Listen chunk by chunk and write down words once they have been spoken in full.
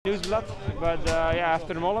Nieuwsblad, but yeah,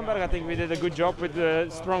 after Molenberg I think we did a good job with the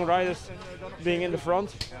strong riders being in the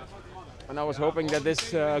front, and I was hoping that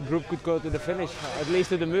this group could go to the finish, at least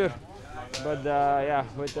to the Muur. But yeah,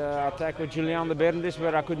 with the attack with Julian de Berendis,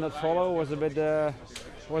 where I could not follow, was a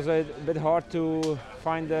bit hard to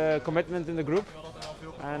find the commitment in the group.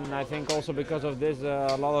 And I think also because of this,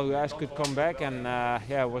 a lot of guys could come back, and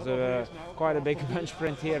yeah, it was quite a big bench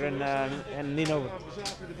sprint here in Nino.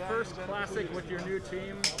 First classic with your new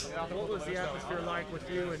team. What was the atmosphere like with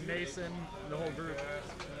you and Nason, the whole group?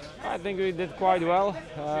 I think we did quite well.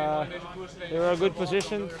 We were a good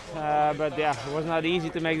position, but yeah, it was not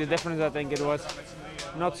easy to make the difference. I think it was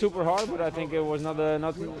not super hard, but I think it was not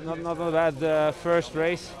a bad first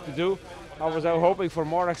race to do. I was hoping for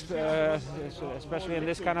more, especially in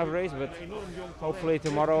this kind of race, but hopefully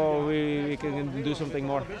tomorrow we can do something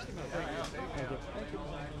more. Thank you.